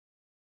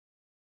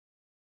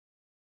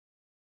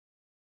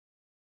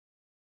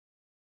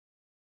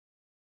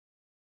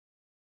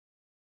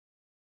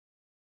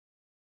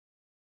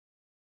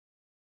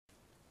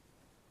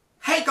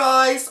Hey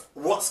guys,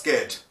 what's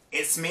good?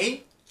 It's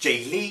me,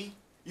 Jaylee.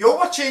 You're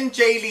watching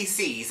Jaylee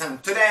Sees,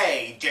 and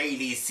today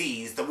Jaylee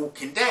Sees The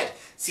Walking Dead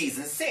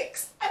Season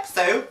 6,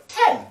 Episode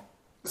 10.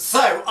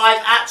 So,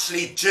 I've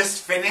actually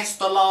just finished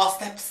the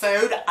last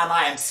episode and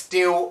I am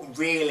still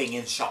reeling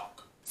in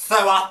shock. So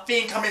I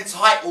think I'm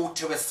entitled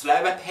to a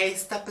slower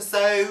paced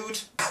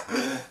episode,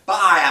 but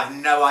I have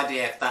no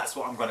idea if that's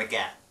what I'm going to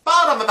get. But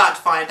I'm about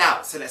to find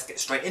out, so let's get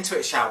straight into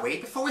it, shall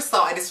we? Before we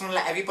start, I just want to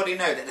let everybody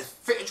know that the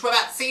footage we're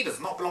about to see does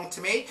not belong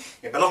to me,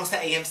 it belongs to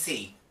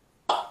AMC.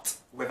 But,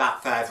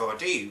 without further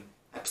ado,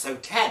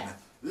 Episode 10,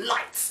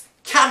 Lights,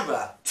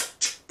 Camera,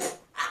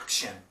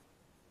 Action.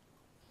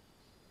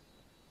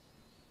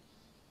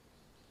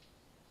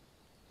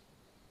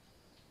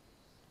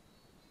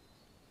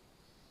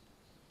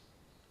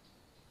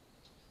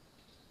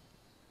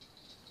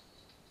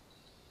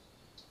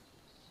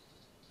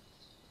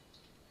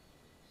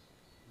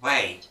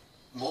 Wait,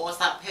 what was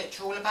that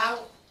picture all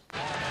about?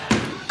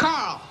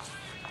 Carl!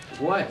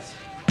 What?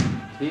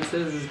 He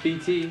says it's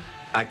BT.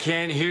 I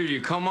can't hear you.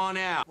 Come on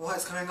out. What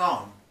is going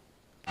on?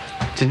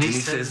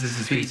 Denise says this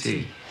is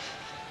BT.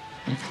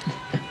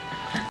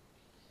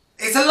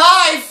 He's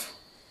alive!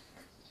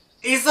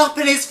 He's up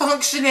and he's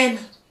functioning!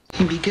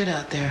 He'd be good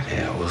out there.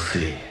 Yeah, we'll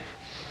see.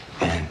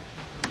 And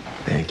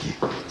thank you.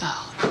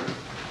 Oh.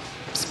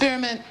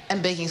 Spearmint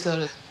and baking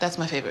soda. That's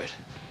my favorite.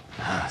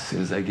 As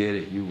soon as I get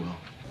it, you will.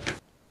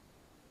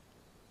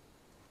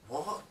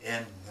 What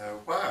in the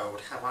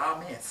world have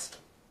I missed?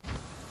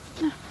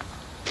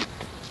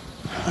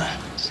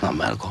 It's not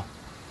medical.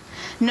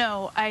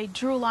 No, I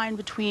drew a line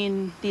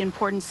between the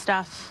important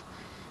stuff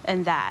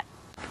and that.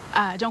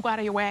 Don't go out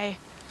of your way,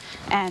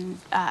 and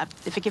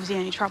if it gives you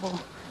any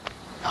trouble.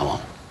 I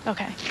won't.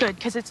 Okay, good,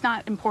 because it's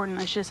not important.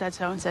 I should have said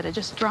so instead of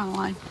just drawing a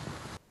line.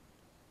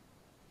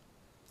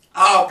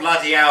 Oh,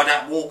 bloody hell,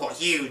 that wall got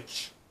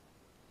huge.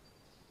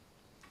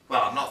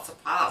 Well, I'm not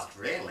surprised,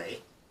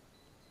 really.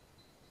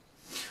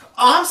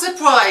 I'm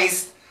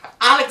surprised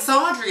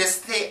Alexandria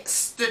stayed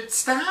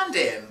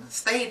standing.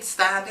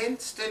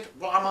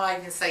 What am I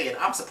even saying?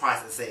 I'm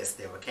surprised it's there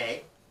still,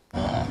 okay?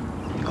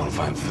 You're gonna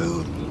find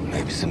food,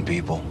 maybe some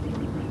people.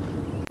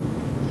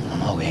 I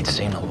know we ain't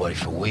seen nobody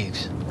for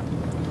weeks.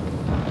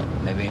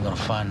 Maybe we ain't gonna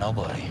find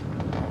nobody.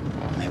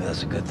 Maybe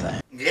that's a good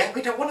thing. Yeah,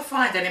 we don't want to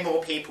find any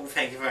more people,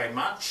 thank you very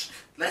much.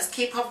 Let's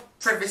keep our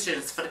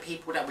provisions for the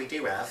people that we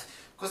do have.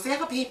 Because the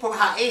other people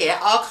out here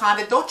are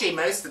kind of dodgy,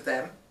 most of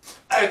them.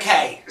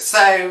 Okay,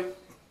 so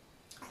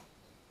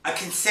a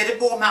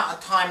considerable amount of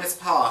time has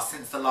passed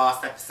since the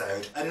last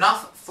episode.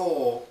 Enough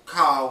for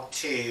Carl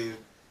to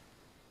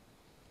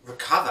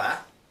recover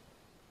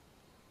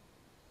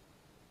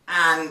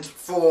and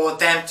for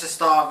them to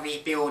start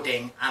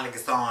rebuilding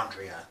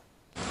Alexandria.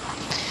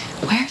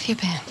 Where have you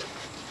been?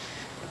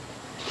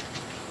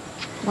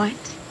 What?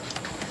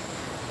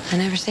 I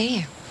never see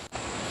you.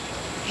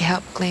 You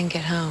helped Glenn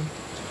get home.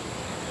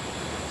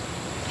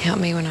 You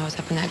helped me when I was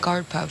up in that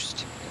guard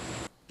post.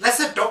 Let's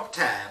adopt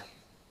her.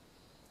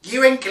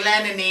 You and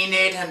Glenn and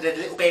Enid and the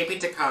little baby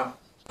to come.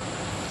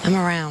 I'm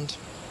around.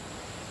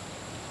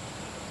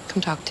 Come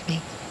talk to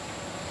me.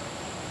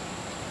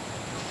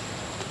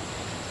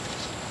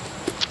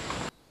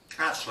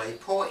 Actually,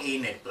 poor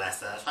Enid,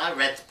 bless her. I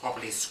read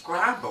probably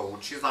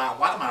scrambled. She was like,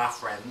 one of my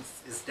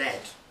friends is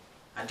dead.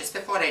 And just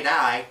before they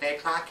die, they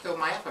try to kill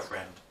my other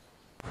friend.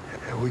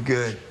 Yeah, we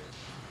good.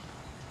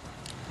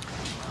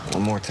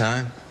 One more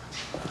time.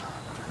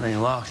 They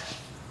ain't locked.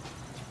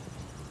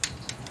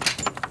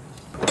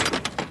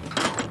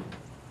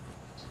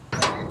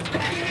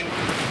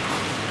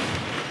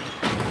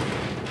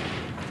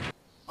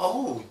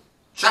 Oh,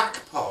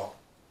 jackpot.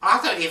 I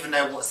don't even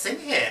know what's in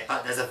here,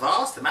 but there's a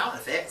vast amount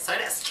of it, so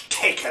let's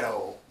take it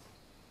all.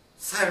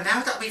 So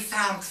now that we've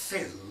found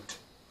food,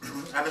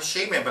 I'm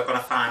assuming we're going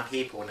to find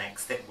people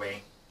next, didn't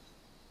we?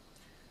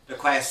 The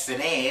question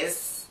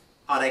is,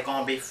 are they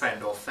going to be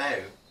friend or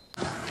foe?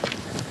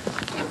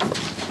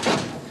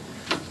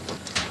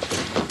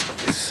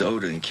 It's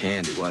soda and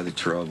candy. Why the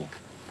trouble?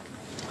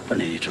 I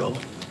need your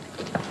trouble.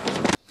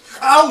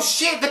 Oh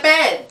shit, the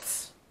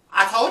beds!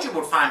 I told you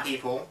we'd find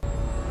people.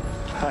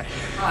 Hi.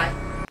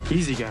 Hi.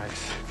 Easy,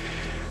 guys.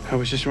 I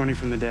was just running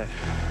from the dead.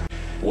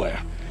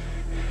 Where?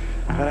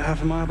 About a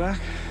half a mile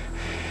back.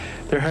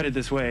 They're headed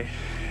this way.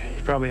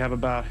 You probably have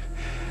about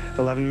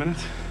 11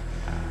 minutes.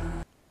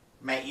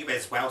 Mate, you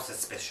as well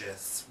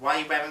suspicious. Why are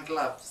you wearing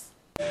gloves?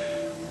 You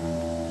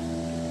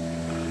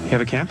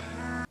have a camp?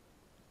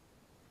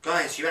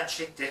 Guys, you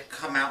actually did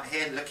come out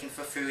here looking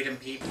for food and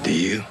people. Do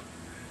you?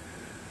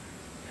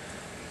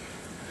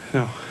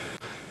 No.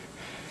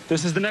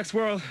 This is the next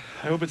world.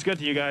 I hope it's good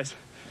to you guys.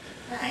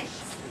 Thanks.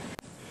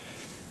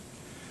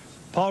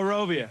 Paul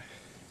Rovia.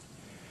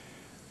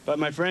 But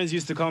my friends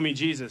used to call me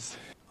Jesus.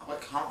 Oh, I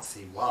can't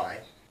see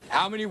why.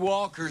 How many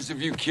walkers have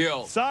you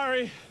killed?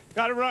 Sorry.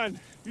 Gotta run.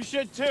 You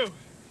should too.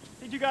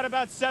 Think you got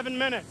about 7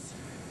 minutes.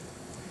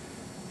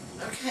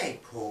 Okay,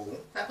 Paul.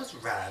 That was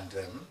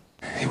random.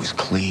 He was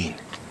clean.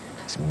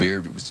 His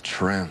beard was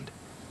trimmed.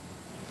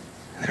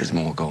 There's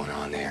more going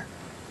on there.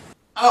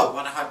 Oh,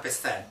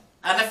 100%.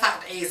 And the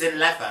fact that he's in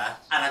leather,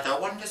 and I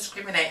don't want to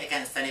discriminate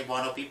against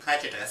anyone or be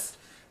prejudiced,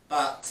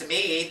 but to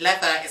me,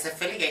 leather is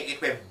affiliated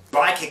with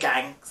biker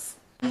gangs.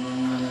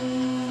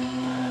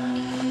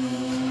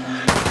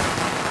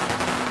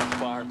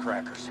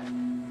 Firecrackers.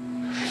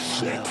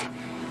 Shit.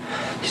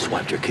 He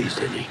swiped your keys,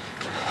 didn't he?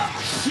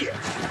 Shit.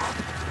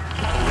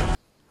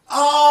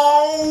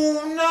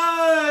 Oh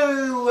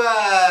no!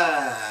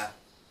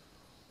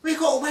 We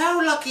got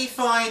well lucky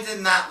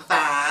finding that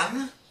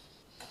van.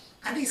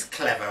 And he's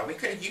clever. We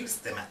could have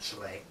used him,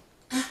 actually.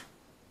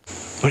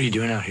 What are you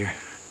doing out here?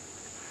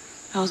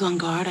 I was on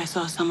guard. I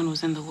saw someone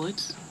was in the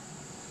woods.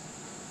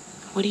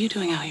 What are you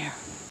doing out here?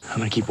 I'm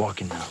gonna keep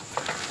walking now.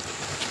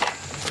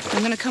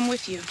 I'm gonna come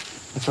with you.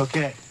 It's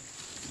okay.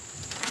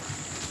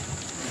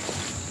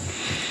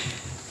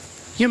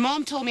 Your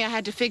mom told me I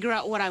had to figure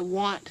out what I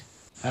want.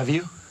 Have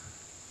you?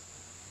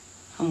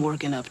 I'm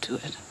working up to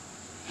it.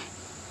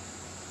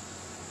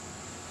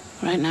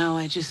 Right now,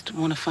 I just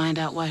want to find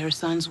out why her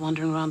son's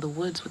wandering around the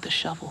woods with a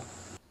shovel.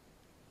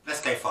 Let's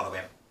go follow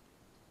him.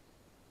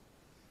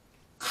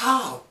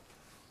 Carl,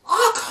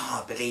 I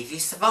can't believe you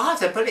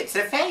survived a bullet to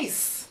the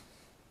face.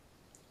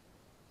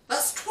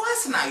 That's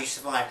twice now you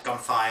survived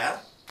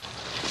gunfire.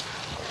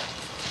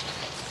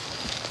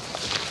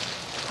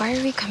 Why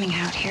are we coming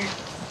out here?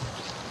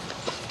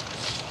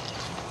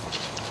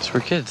 It's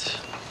for kids.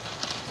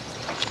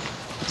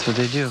 That's what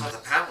they do. Because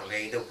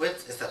apparently the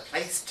woods is the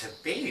place to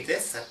be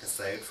this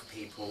episode for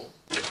people.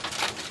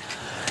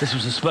 This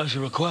was a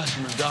special request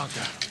from the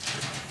doctor.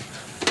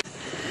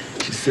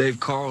 She saved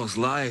Carl's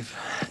life.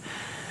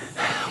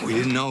 We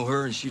didn't know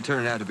her, and she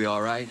turned out to be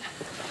all right.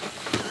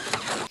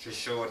 She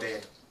sure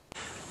did.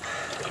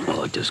 Well,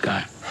 like this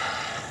guy.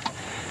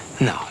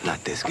 No,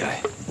 not this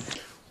guy.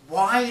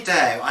 Why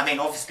though? I mean,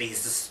 obviously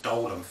he's just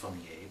stolen from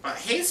you, but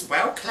he's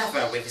well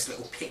clever with his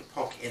little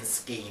pickpocketing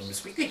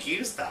schemes. We could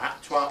use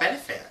that to our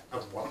benefit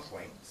at one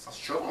point, so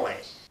surely.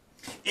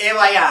 Here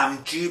I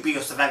am,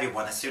 dubious of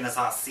everyone as soon as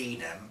I see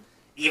them.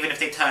 Even if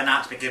they turn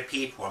out to be good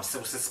people, I'm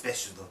still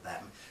suspicious of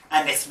them.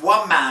 And this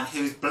one man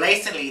who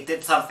blatantly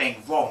did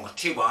something wrong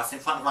to us in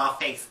front of our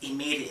face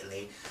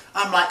immediately,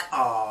 I'm like,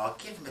 aw,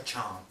 give him a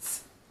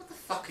chance. What the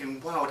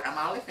fucking world am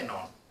I living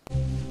on?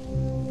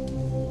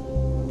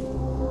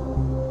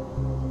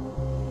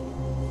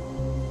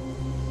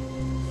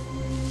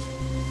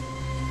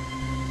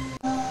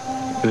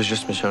 It was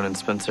just Michonne and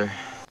Spencer.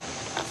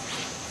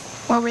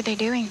 What were they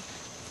doing?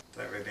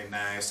 Don't really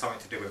know. Something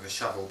to do with the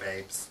shovel,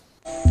 babes.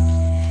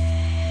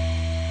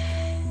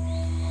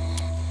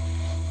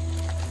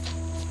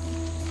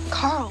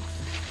 Carl.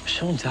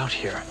 Michonne's out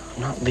here.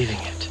 I'm not leaving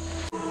it.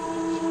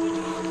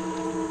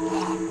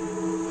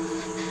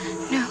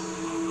 No.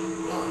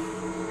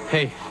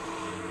 Hey,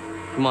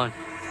 come on.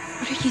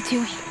 What are you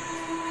doing?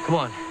 Come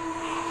on.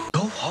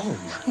 Go home.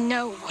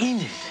 No.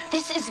 End it.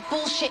 This is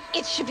bullshit.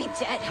 It should be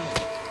dead.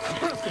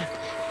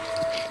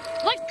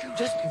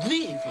 Just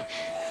leave.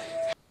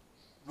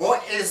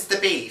 What is the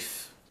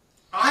beef?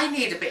 I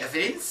need a bit of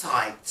an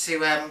insight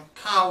to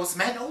Carl's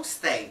mental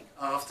state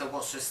after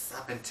what's just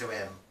happened to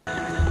him.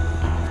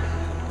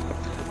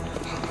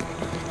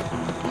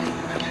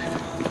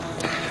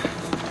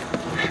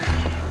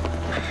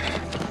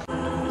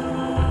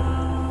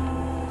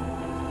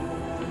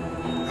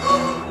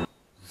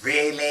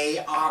 Really?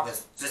 I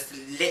was just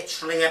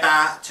literally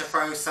about to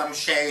throw some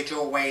shade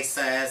your way,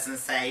 sirs, and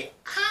say,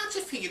 how do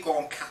you think you're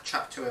going to catch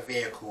up to a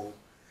vehicle?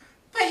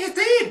 But you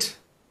did!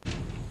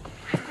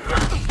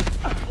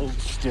 Hold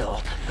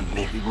still, and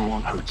maybe we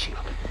won't hurt you.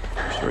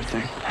 Sure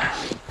thing.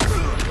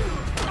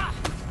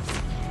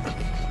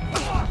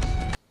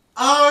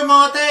 Oh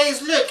my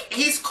days, look,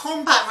 he's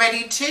combat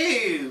ready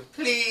too!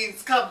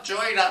 Please, come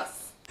join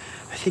us.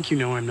 I think you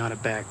know I'm not a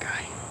bad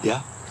guy.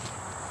 Yeah?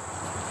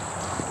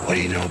 What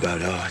do you know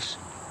about us?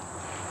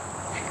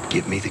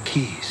 Give me the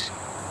keys.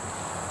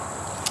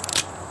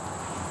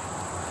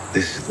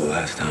 This is the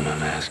last time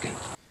I'm asking.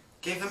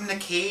 Give him the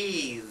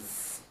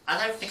keys.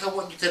 I don't think I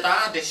want you to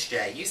die this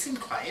year. You seem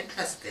quite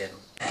interesting.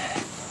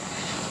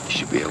 You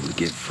should be able to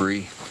get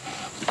free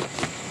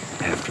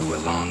after we're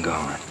long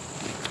gone.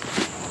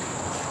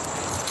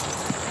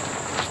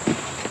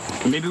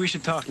 Maybe we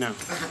should talk now.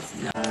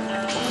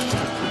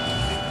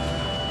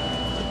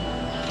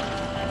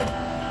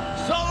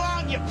 So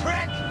long, you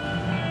prick!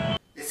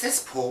 Is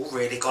this Paul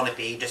really gonna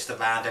be just a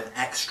random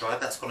extra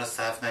that's gonna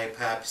serve no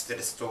purpose to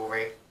the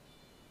story?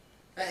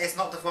 That is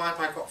not the vibe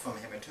I got from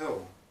him at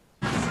all.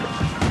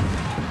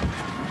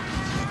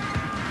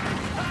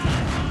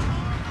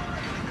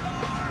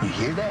 You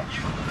hear that?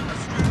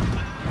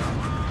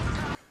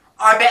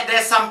 I bet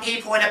there's some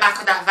people in the back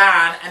of that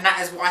van and that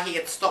is why he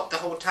had stopped the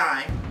whole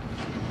time.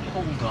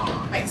 Hold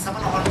on. Wait,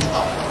 someone on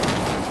top.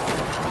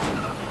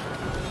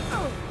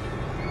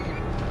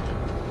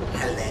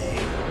 Hello.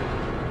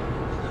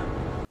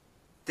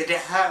 Did it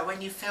hurt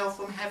when you fell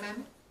from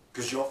heaven?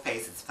 Because your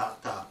face is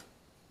fucked up.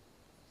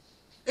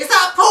 Is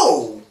that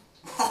Paul?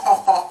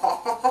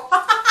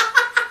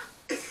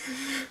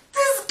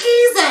 This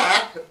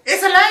geezer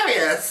is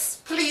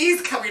hilarious.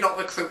 Please can we not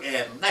recruit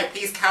him? No,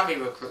 please can we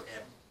recruit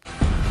him?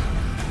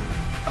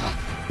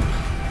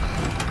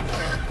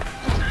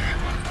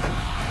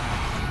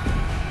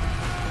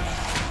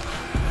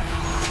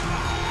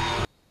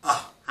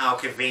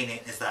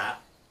 convenient is that?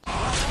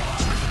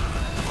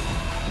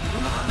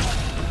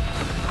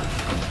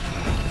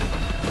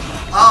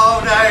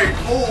 Oh no,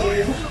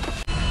 Paul!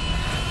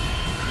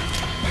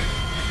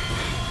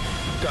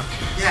 Duck.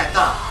 Yeah,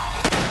 duck.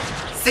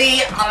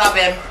 See, I love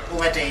him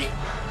already.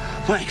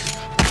 Thanks.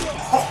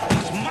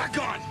 My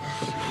gun!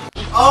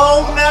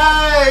 Oh no!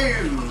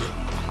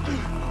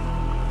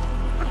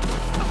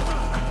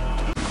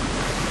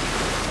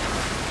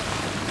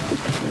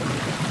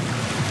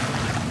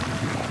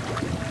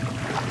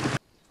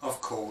 Of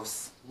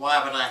course.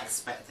 Why would I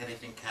expect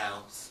anything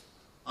else?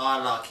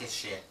 I like his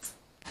shit.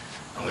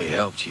 Oh, he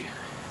helped you.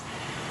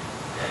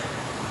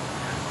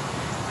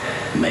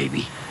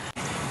 Maybe.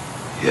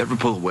 You ever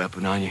pull a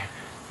weapon on you?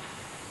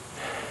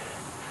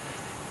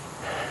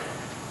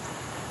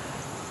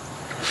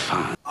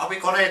 Fine. Are we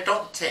gonna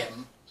adopt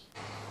him?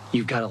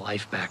 You've got a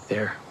life back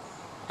there.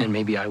 And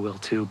maybe I will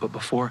too. But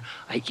before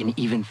I can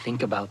even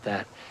think about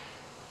that,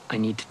 I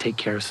need to take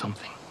care of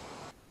something.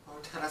 Oh,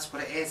 tell us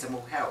what it is and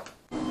we'll help.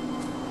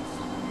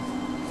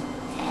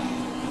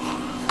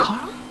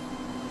 Carl?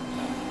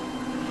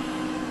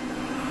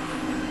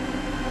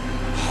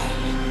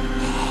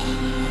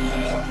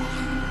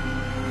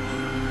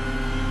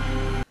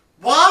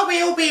 Why are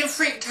we all being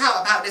freaked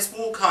out about this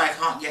walker I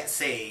can't yet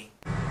see?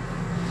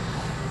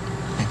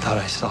 I thought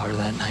I saw her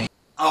that night.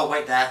 Oh,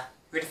 wait there.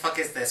 Who the fuck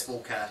is this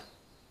walker?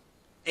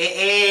 It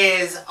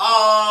is!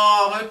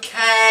 Oh,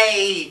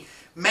 okay!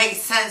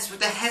 Makes sense with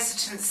the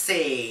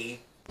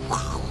hesitancy.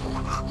 Oh,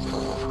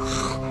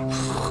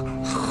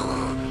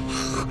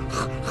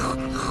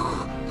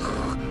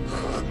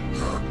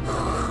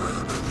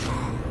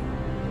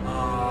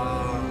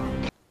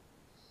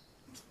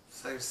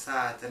 so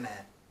sad, isn't it?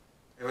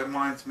 It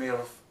reminds me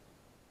of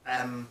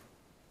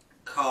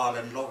Carl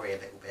and Laurie a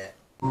little bit.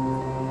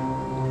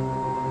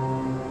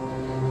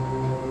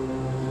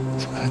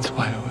 So that's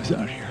why I was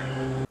out here.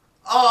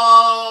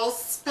 Oh,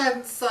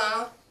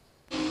 Spencer!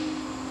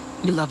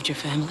 You loved your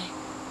family?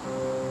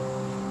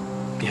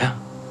 Yeah.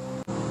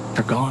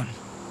 They're gone.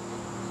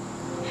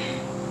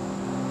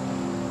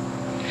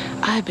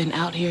 I've been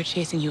out here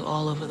chasing you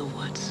all over the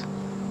woods.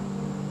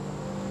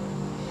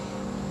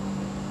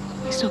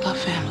 You still got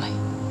family.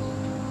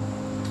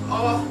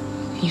 Oh.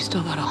 You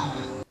still got a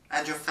home.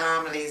 And your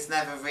family's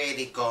never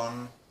really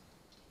gone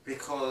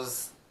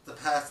because the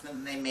person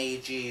that they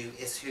made you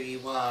is who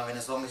you are, and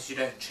as long as you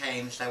don't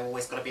change, they're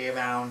always got to be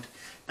around.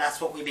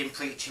 That's what we've been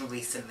preaching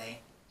recently.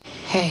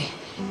 Hey.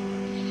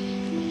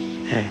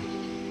 Hey.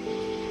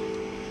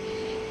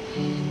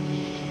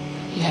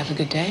 You have a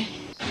good day?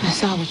 I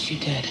saw what you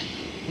did.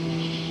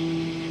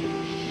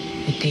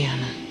 With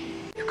Deanna.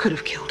 You could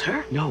have killed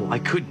her. No, I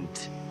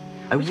couldn't.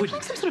 I Were you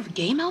wouldn't. playing some sort of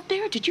game out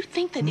there? Did you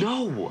think that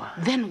No.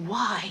 Then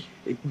why?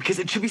 Because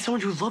it should be someone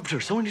who loved her,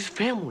 someone who's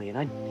family, and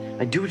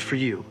I'd do it for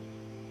you.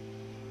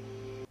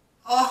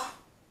 Oh,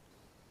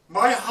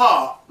 my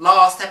heart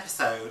last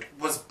episode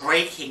was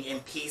breaking in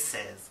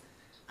pieces.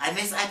 And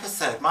this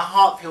episode, my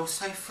heart feels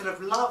so full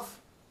of love.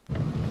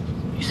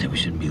 You said we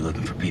shouldn't be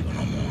looking for people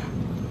no more.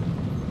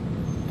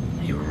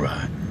 You were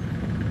right.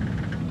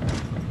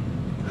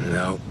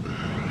 No.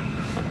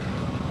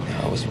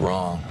 I was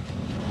wrong.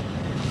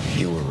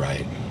 You were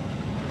right.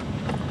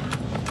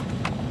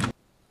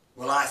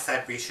 Well, I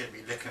said we should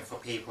be looking for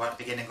people at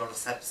the beginning of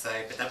this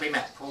episode, but then we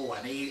met Paul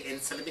and he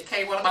instantly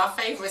became one of our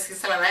favourites. He's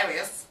so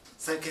hilarious.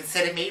 So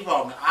consider me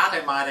wrong. I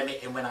don't mind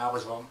admitting when I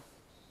was wrong.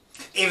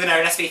 Even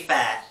though, let's be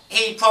fair,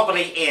 he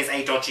probably is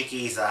a dodgy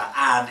geezer,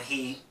 and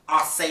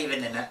us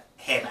saving him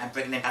and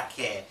bringing him back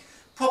here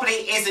probably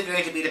isn't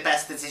going to be the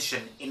best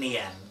decision in the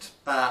end,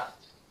 but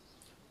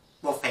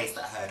we'll face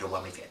that hurdle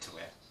when we get to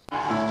it.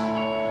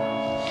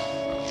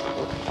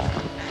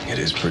 It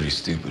is pretty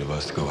stupid of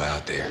us to go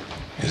out there,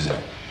 isn't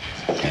it?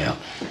 Yeah.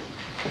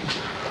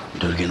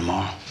 Do it again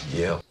tomorrow?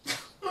 Yep.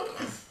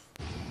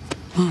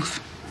 Move.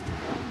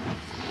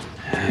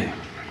 Hey.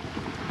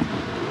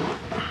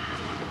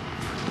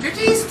 Do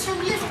these two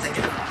live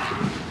together?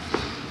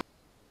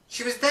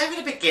 She was there in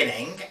the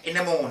beginning, in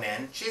the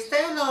morning. She's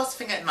there last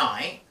thing at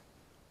night.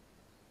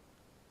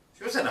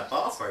 She was in a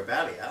bathrobe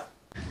earlier.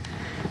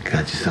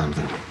 Got you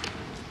something.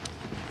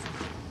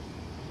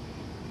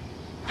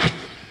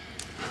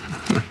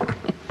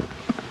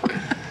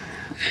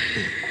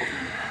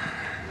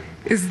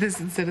 Is this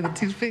instead of the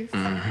toothpaste?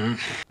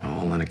 Mm-hmm.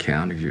 All on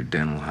account of your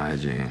dental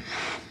hygiene.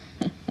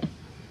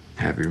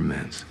 Have your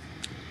meds.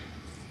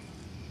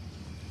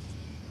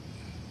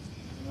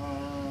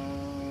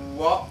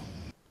 What?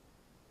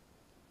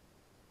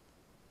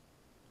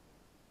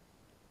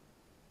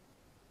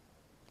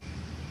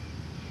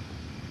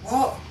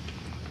 What?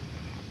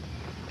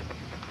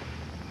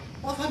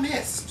 What have I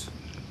missed?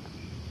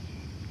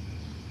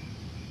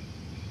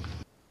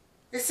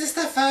 Is this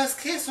their first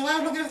kiss, or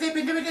how long have they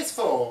been doing this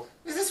for?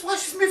 Is this why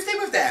she's moved in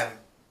with them?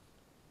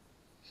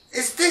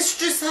 Is this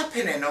just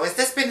happening, or has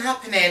this been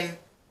happening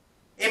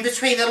in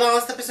between the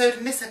last episode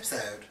and this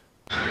episode?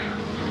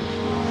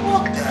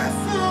 What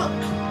the fuck?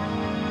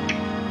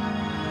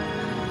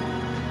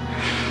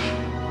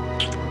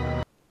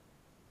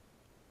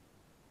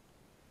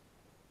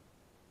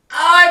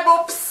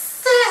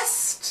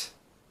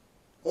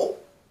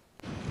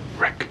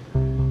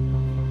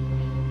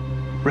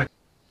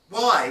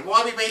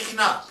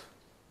 up?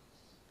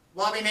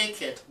 Why are we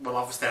naked? Well,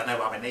 obviously I know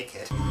why we're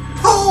naked.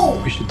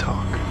 Paul! We should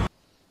talk.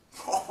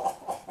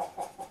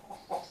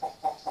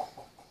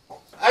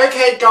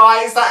 Okay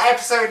guys, that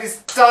episode is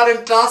done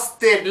and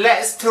dusted.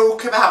 Let's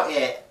talk about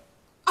it.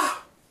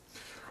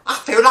 I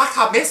feel like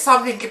I missed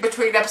something in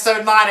between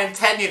episode 9 and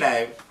 10, you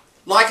know.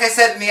 Like I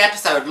said in the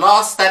episode,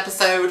 last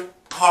episode,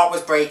 heart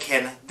was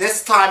breaking.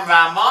 This time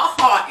round, my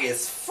heart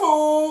is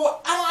full,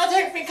 and I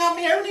don't think I'm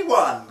the only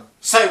one.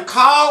 So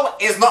Carl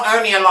is not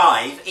only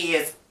alive, he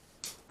is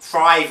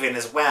thriving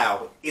as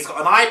well. He's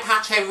got an eye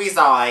patch over his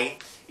eye.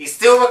 He's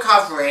still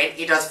recovering.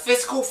 He does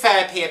physical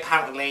therapy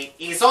apparently.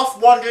 He's off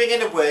wandering in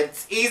the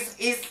woods. He's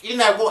you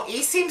know what,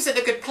 he seems in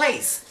a good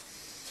place.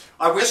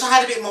 I wish I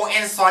had a bit more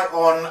insight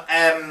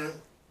on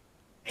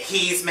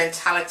his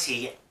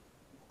mentality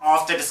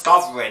after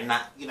discovering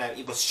that, you know,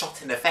 he was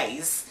shot in the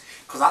face,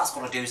 because that's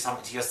going to do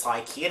something to your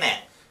psyche, innit?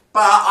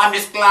 But I'm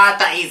just glad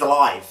that he's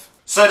alive.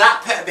 So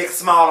that put a big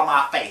smile on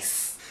my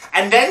face.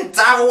 And then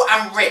Daryl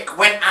and Rick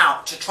went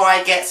out to try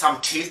and get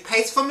some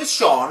toothpaste for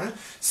Michonne,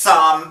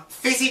 some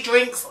fizzy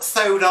drinks,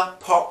 soda,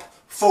 pop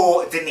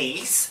for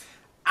Denise,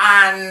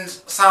 and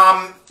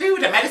some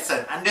food and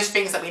medicine, and just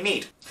things that we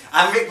need.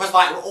 And Rick was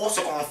like, we're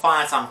also going to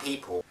find some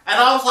people. And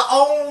I was like,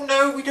 oh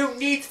no, we don't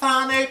need to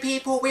find no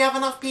people, we have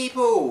enough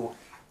people.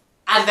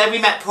 And then we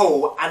met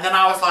Paul, and then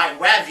I was like,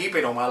 where have you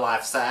been all my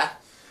life, sir?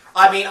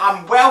 I mean,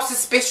 I'm well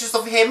suspicious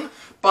of him,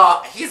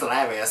 but he's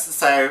hilarious,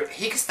 so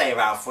he can stay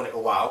around for a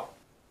little while.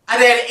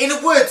 And then in the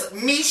woods,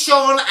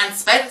 Michonne and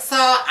Spencer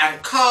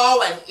and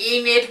Carl and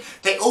Enid,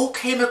 they all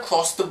came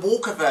across the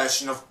Walker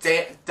version of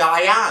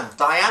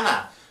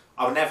Deanna.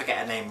 I will never get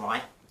her name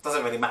right.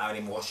 Doesn't really matter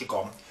anymore, she's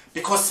gone.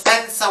 Because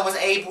Spencer was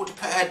able to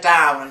put her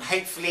down, and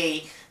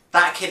hopefully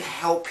that can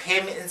help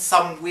him in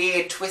some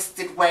weird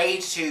twisted way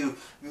to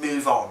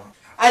move on.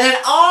 And then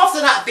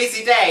after that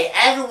busy day,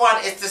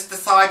 everyone is just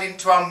deciding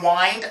to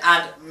unwind,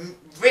 and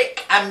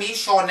Rick and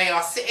Michonne, they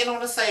are sitting on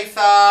the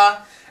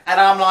sofa, and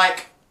I'm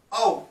like,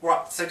 oh,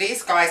 right, so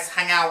these guys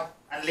hang out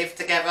and live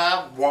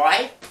together,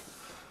 why?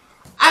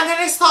 And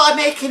then they started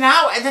making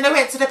out, and then they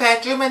went to the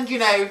bedroom, and you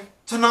know,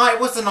 tonight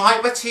was the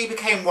night where two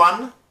became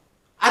one.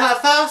 And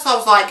at first I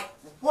was like,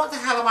 what the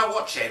hell am I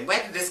watching?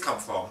 Where did this come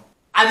from?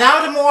 And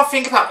now the more I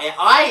think about it,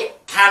 I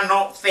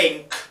cannot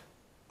think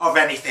of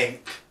anything,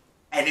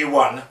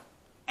 anyone,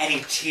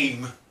 any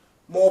team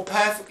more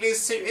perfectly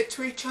suited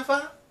to each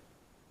other.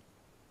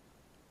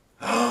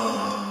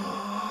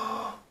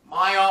 My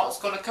heart's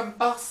gonna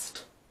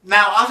combust.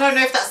 Now, I don't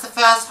know if that's the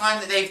first time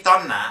that they've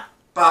done that,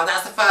 but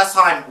that's the first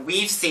time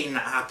we've seen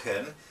that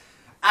happen.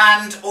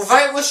 And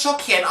although it was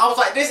shocking, I was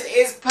like, this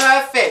is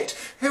perfect.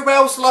 Who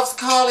else loves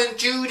Carl and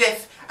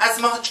Judith as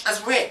much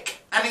as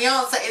Rick? And the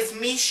answer is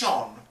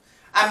Michonne.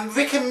 And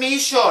Rick and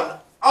Michonne,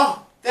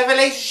 oh, their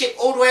relationship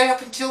all the way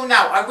up until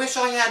now. I wish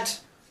I had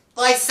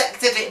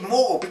dissected it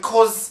more,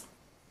 because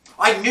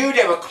I knew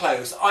they were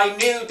close. I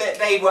knew that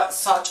they were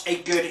such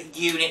a good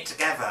unit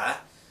together.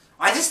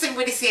 I just didn't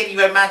really see any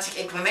romantic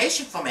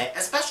inclination from it,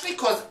 especially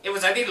because it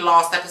was only the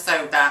last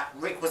episode that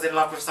Rick was in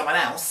love with someone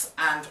else,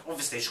 and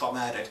obviously she got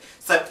murdered.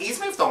 So he's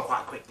moved on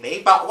quite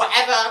quickly, but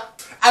whatever.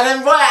 And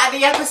then right at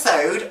the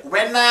episode,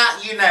 when they're,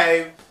 you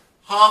know,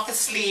 half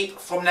asleep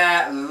from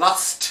their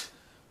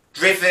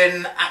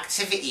lust-driven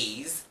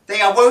activities,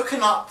 they are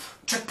woken up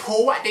to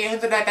Paul at the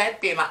end of their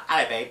bed being like,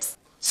 hello babes.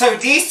 So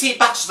these two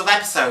batches of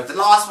episodes, the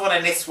last one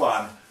and this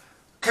one,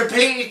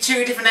 completely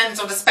two different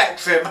ends of the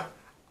spectrum.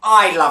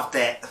 I loved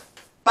it.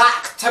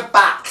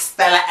 Back-to-back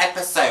stellar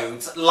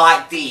episodes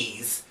like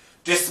these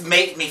just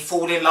make me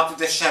fall in love with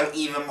the show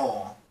even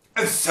more.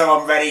 And so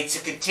I'm ready to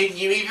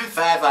continue even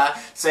further.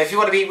 So if you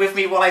want to be with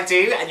me while I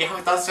do, and you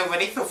haven't done so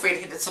already, feel free to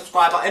hit the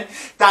subscribe button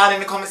down in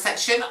the comment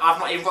section. I've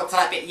not even got to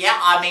that bit yet.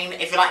 I mean,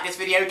 if you like this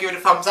video, give it a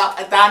thumbs up.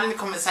 And down in the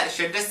comment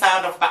section, just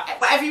sound off about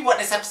whatever you want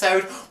in this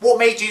episode. What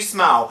made you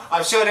smile?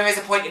 I'm sure there is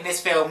a point in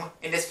this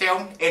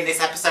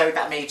episode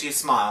that made you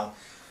smile.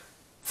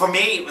 For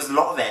me, it was a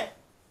lot of it.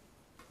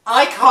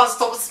 I can't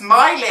stop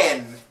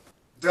smiling!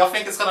 Do I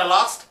think it's gonna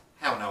last?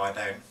 Hell no, I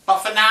don't. But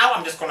for now,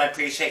 I'm just gonna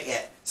appreciate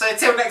it. So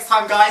until next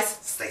time, guys,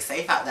 stay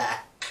safe out there.